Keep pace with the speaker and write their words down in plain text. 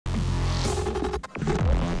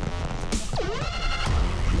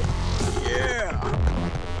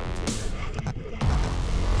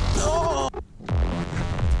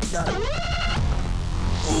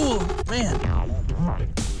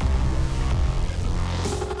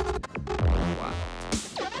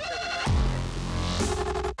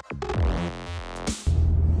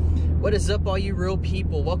What is up, all you real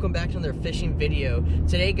people? Welcome back to another fishing video.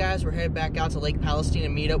 Today, guys, we're headed back out to Lake Palestine to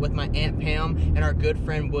meet up with my Aunt Pam and our good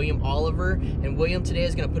friend William Oliver. And William today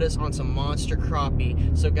is going to put us on some monster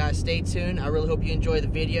crappie. So guys, stay tuned. I really hope you enjoy the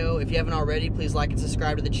video. If you haven't already, please like and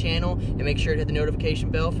subscribe to the channel and make sure to hit the notification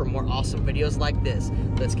bell for more awesome videos like this.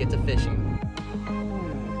 Let's get to fishing.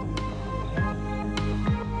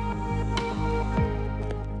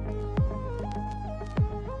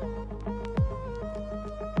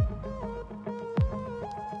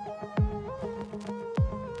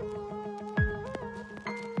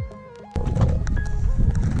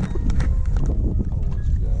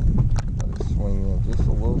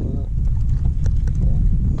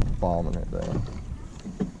 Bombing it down.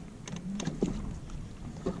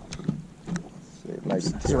 See, it makes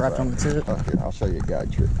it It's wrapped on the tip. Okay, I'll show you a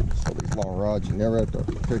guide trick. So these long rods, you never have to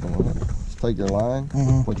pick them up. Just take your line,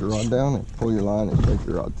 put your rod down, and pull your line and shake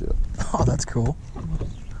your rod tip. Oh, that's cool.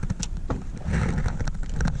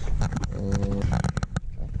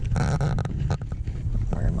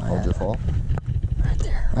 Where am I Hold your fall. Right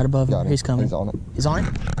there, right above him. He's coming. He's on it. He's on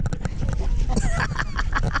it?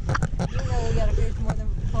 We gotta fish more than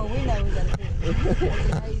before we know we gotta fish. It's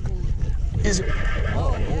amazing. Is it?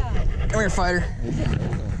 Oh, yeah. Come here, fighter.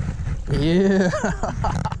 Yeah.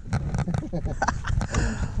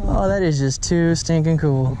 Oh, that is just too stinking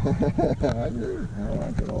cool. I agree. I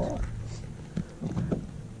like it a lot.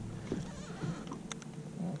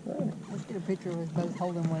 Okay. Let's get a picture of us both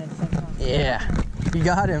holding one at the same time. Yeah. You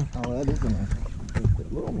got him. Oh, that is a nice one.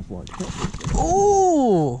 It looks almost like catfish.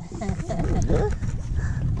 Ooh.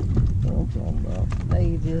 I'm talking about.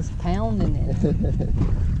 They just pounding it.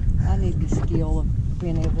 I need the skill of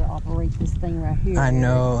being able to operate this thing right here. I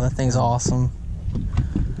know. That thing's awesome.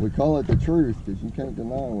 We call it the truth because you can't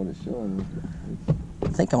deny what it's showing you. I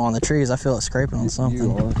think I'm on the trees. I feel it scraping on something.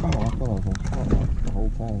 You are. Oh, I thought I was on fire the whole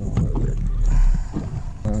time.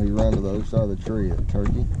 You run to the other side of the tree at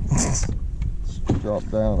turkey. Drop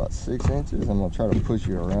down about 6 inches. I'm going to try to push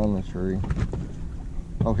you around the tree.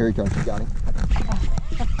 Oh, here he comes. You got him.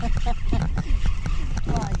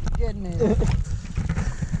 My goodness.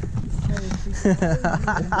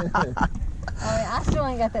 I still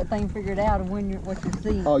ain't got that thing figured out of what you're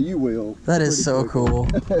seeing. Oh, you will. That is so cool.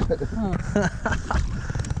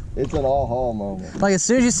 It's an all-haul moment. Like, as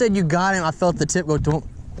soon as you said you got him, I felt the tip go dunk.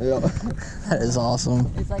 Yeah. That is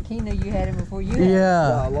awesome. It's like he knew you had him before you had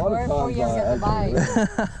Yeah. A lot of before times you got the bite.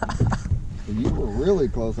 You were really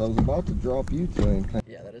close. I was about to drop you to him.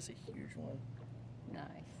 Yeah, that is a huge one.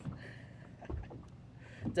 Nice.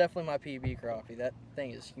 Definitely my PB crappie. That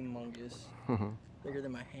thing is humongous. Bigger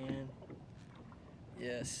than my hand.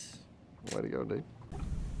 Yes. Way to go, dude.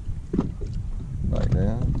 Back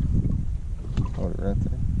down. Hold it right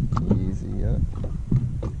there. Easy up.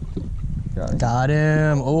 Got him. Got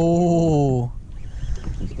him. Oh.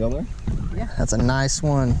 You still there? Yeah. That's a nice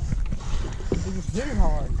one. He just hit it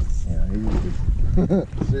hard. Yeah, he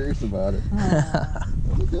was serious about it.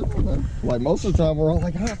 That's a good one, though. Like, most of the time, we're all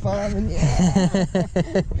like high-fiving. Yeah.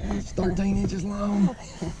 It's 13 inches long.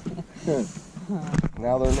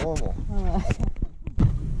 Now they're normal.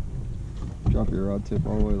 Drop your rod tip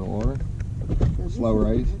all the way to the water. Slow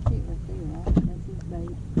raise.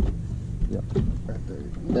 Yep, right there.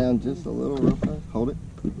 Down just a little real fast. Hold it.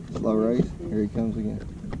 Slow raise. Here he comes again.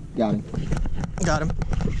 Got him. Got him.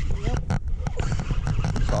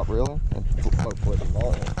 Stop reeling and flip the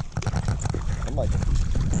ball. I'm like,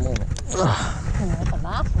 come on. That's a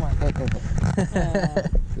nice one.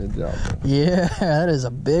 Good job. Yeah, that is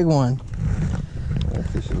a big one. That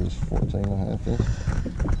fish is 14.5 inches.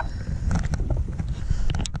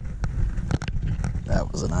 That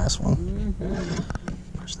was a nice one.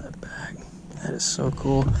 Push that back. That is so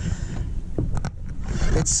cool.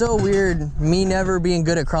 It's so weird, me never being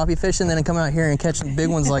good at crappie fishing, then I come out here and catching big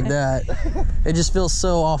ones like that. It just feels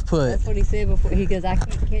so off-put. That's what he said before. He goes, I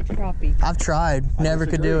can't catch crappie. I've tried, never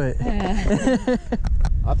could do it.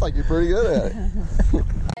 I think you're pretty good at it.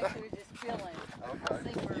 Actually, we're just chilling.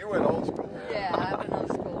 Okay. You went old school. Yeah, I went old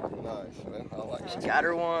school. Nice, man. I like it. Got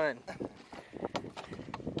her one.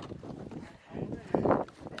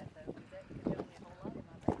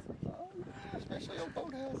 Especially on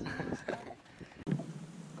boathouses.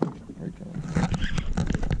 Here he comes.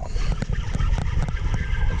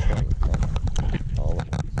 That's right. All of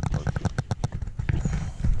them.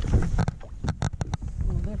 A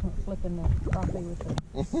little different flipping the crappie with the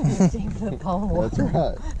 15-foot pole. That's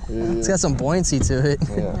right. Yeah. It's got some buoyancy to it.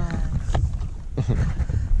 Yeah.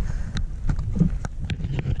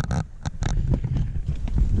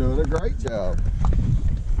 Doing a great job.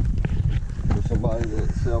 For somebody that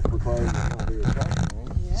self-proclaims to be a captain.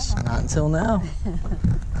 Yeah. Not until now.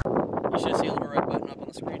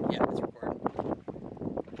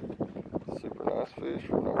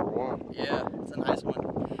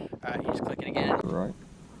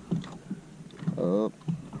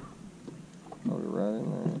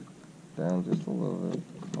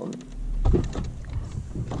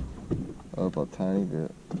 me do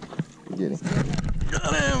it. Get him.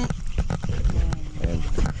 Got him. And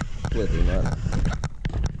flip him out.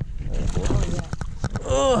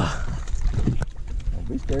 Ugh. Don't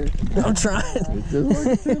be scared. I'm trying. It's just like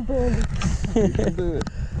a 10-pounder. You can do it.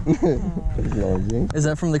 Is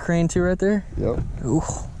that from the crane too right there? Yep. Ooh,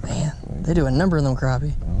 man. They do a number of them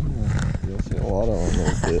crappie. Oh, yeah. You'll see a lot of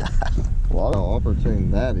them. A lot of opportunity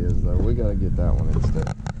that is, though. We got to get that one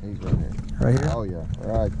instead. He's right here. Right here? Oh, yeah.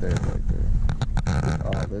 Right there, right there.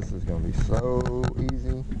 Oh, this is going to be so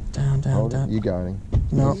easy. Down, down, Hold down. it. You got him.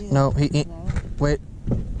 No, no, he wait.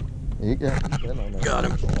 You got him. Got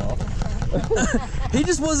him. He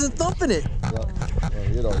just wasn't thumping it.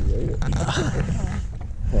 You don't get it.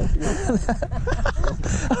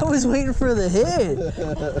 I was waiting for the hit.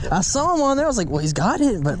 I saw him on there. I was like, well, he's got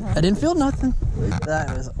it, but I didn't feel nothing. That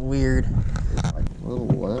was weird. A little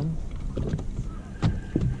left.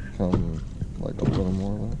 Come like a little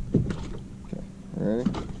more left. Okay, ready?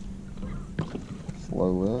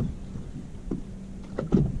 Slow left.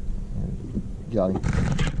 Got him.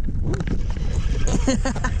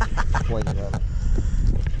 Swing it out.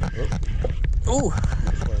 Oh.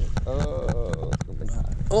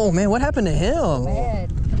 Oh man, what happened to him? Bad.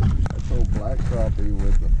 That's old black crappie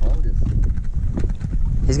with the fungus.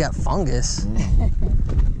 He's got fungus. Some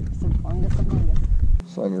fungus, some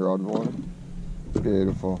fungus. Slam your rod of water.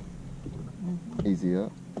 Beautiful. Easy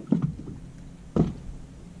up.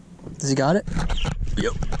 Does he got it?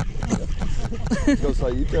 Yep. Just how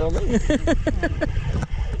you tell me.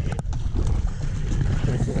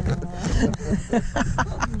 Nice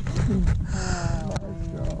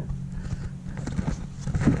job.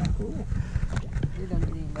 Cool. You don't get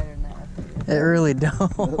any better than that. It really don't.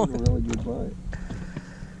 That was a really good bite.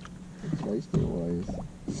 Tasty ways.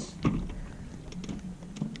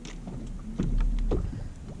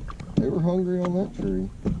 They were hungry on that tree.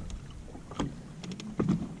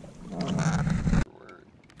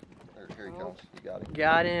 Here he comes. You got him.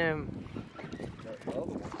 Got him.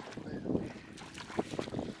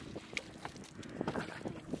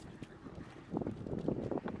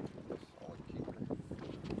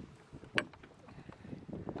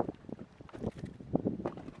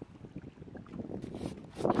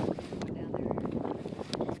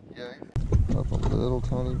 Up a little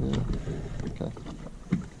tiny bit. Okay.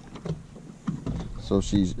 So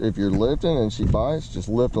if you're lifting and she bites, just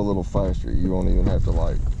lift a little faster. You won't even have to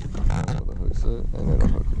like where the hook's at, and it'll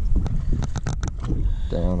hook it.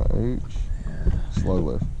 Down a ooch. Slow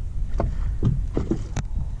lift.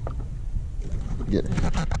 Get it.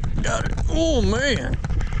 Got it. Oh man.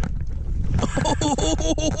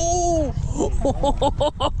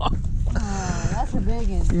 That's a big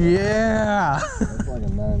one. Yeah. That's like a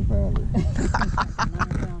 9-pounder.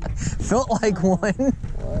 Felt like one.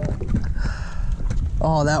 Wow.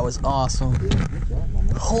 Oh, that was awesome. Good job, my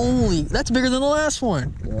man. Holy, that's bigger than the last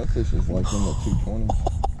one. Yeah, that fish is like in the 220.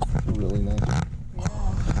 It's really nice. Yeah.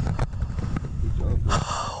 Good job.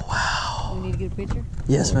 Oh, wow. We need to get a picture?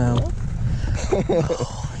 Yes, ma'am. Holy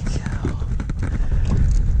cow.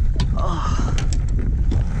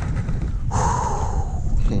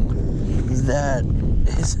 That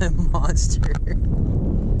is a monster.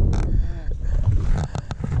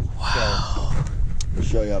 Wow. We'll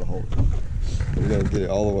show you how to hold it. We're going to get it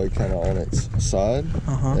all the way kind of on its side.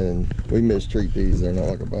 And we mistreat these. They're not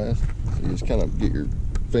like a bass. So you just kind of get your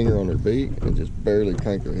finger on their beak and just barely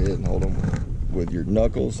crank their head and hold them with your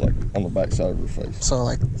knuckles like on the back side of your face. So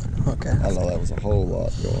like, okay. I know that was a whole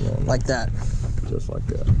lot going on. Like that. Just like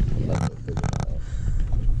that.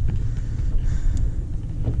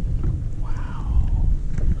 Wow.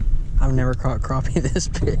 I've never caught crappie this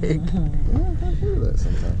big. Yeah, I hear that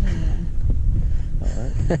sometimes.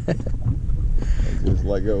 Alright. Just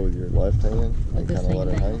let go with your left hand and kind of let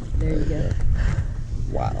it hang. There you go.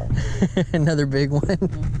 Wow. Another big one.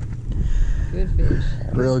 Good fish.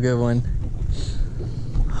 Real good one.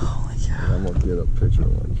 Holy cow. I'm going to get a picture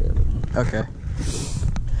on my camera. Okay.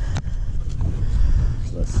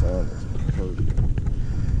 That sun is perfect.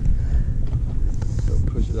 So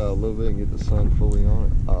push it out a little bit and get the sun fully on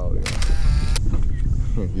it. Oh, yeah.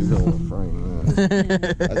 You don't want to frame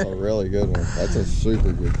that. That's a really good one. That's a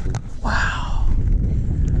super good fish. Wow.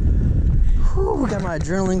 Whew, got my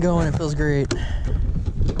adrenaline going. It feels great. I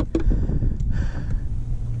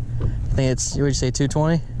think it's, what would you say,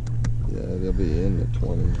 220? Yeah, they'll be in the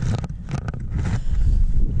 20s.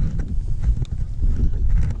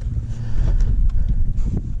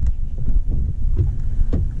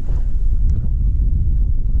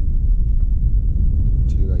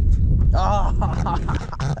 Oh,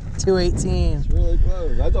 218. It's really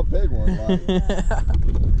close. That's a big one. Like.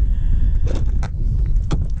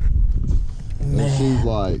 And she's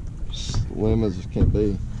like slim as can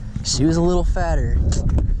be. She was a little fatter.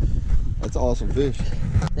 That's awesome fish.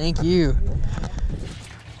 Thank you.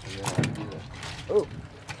 Oh,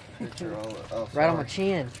 Right on my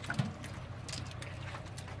chin.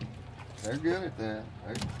 They're good at that.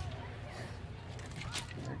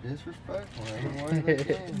 They're disrespectful any way they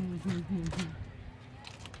can.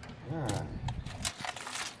 Alright. I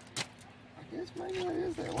guess maybe that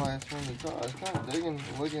is that last one to try. It's kind of digging,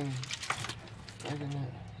 looking that.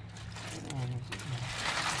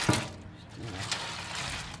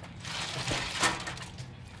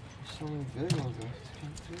 There's so many big ones. I just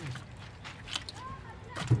can't see.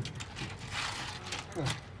 Huh.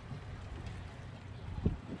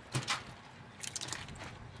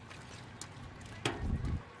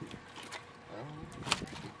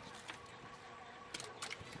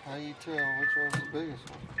 How do you tell which one's the biggest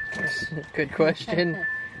one? Good question.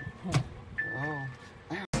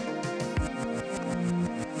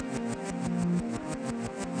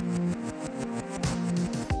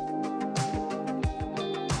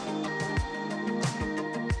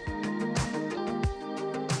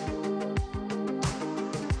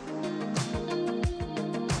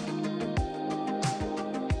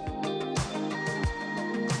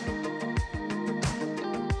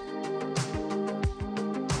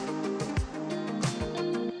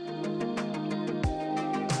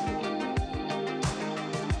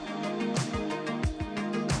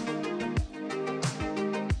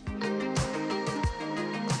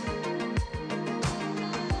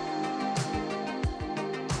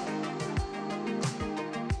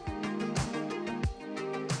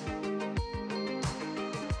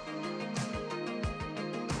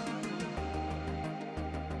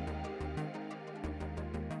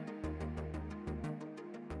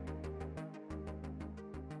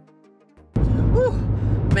 Oh.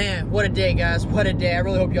 Man, what a day, guys. What a day. I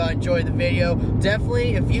really hope y'all enjoyed the video.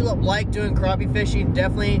 Definitely, if you like doing crappie fishing,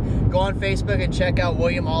 definitely go on Facebook and check out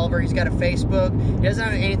William Oliver. He's got a Facebook. He doesn't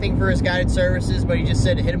have anything for his guided services, but he just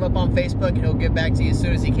said to hit him up on Facebook and he'll get back to you as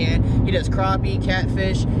soon as he can. He does crappie,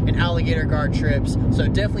 catfish, and alligator guard trips. So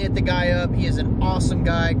definitely hit the guy up. He is an awesome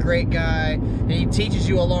guy, great guy, and he teaches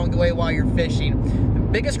you along the way while you're fishing. The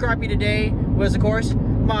biggest crappie today was, of course,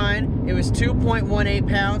 mine. It was 2.18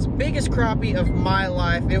 pounds, biggest crappie of my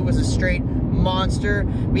life. It was a straight monster.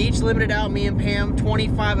 We each limited out, me and Pam,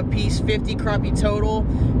 25 a piece, 50 crappie total.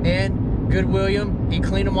 And good William, he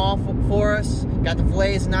cleaned them all for us. Got the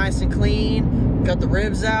fillets nice and clean, got the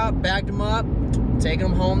ribs out, bagged them up, taking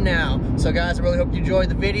them home now. So guys, I really hope you enjoyed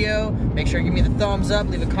the video. Make sure you give me the thumbs up,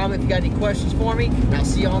 leave a comment if you got any questions for me, and I'll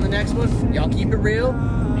see you on the next one. Y'all keep it real.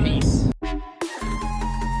 Peace.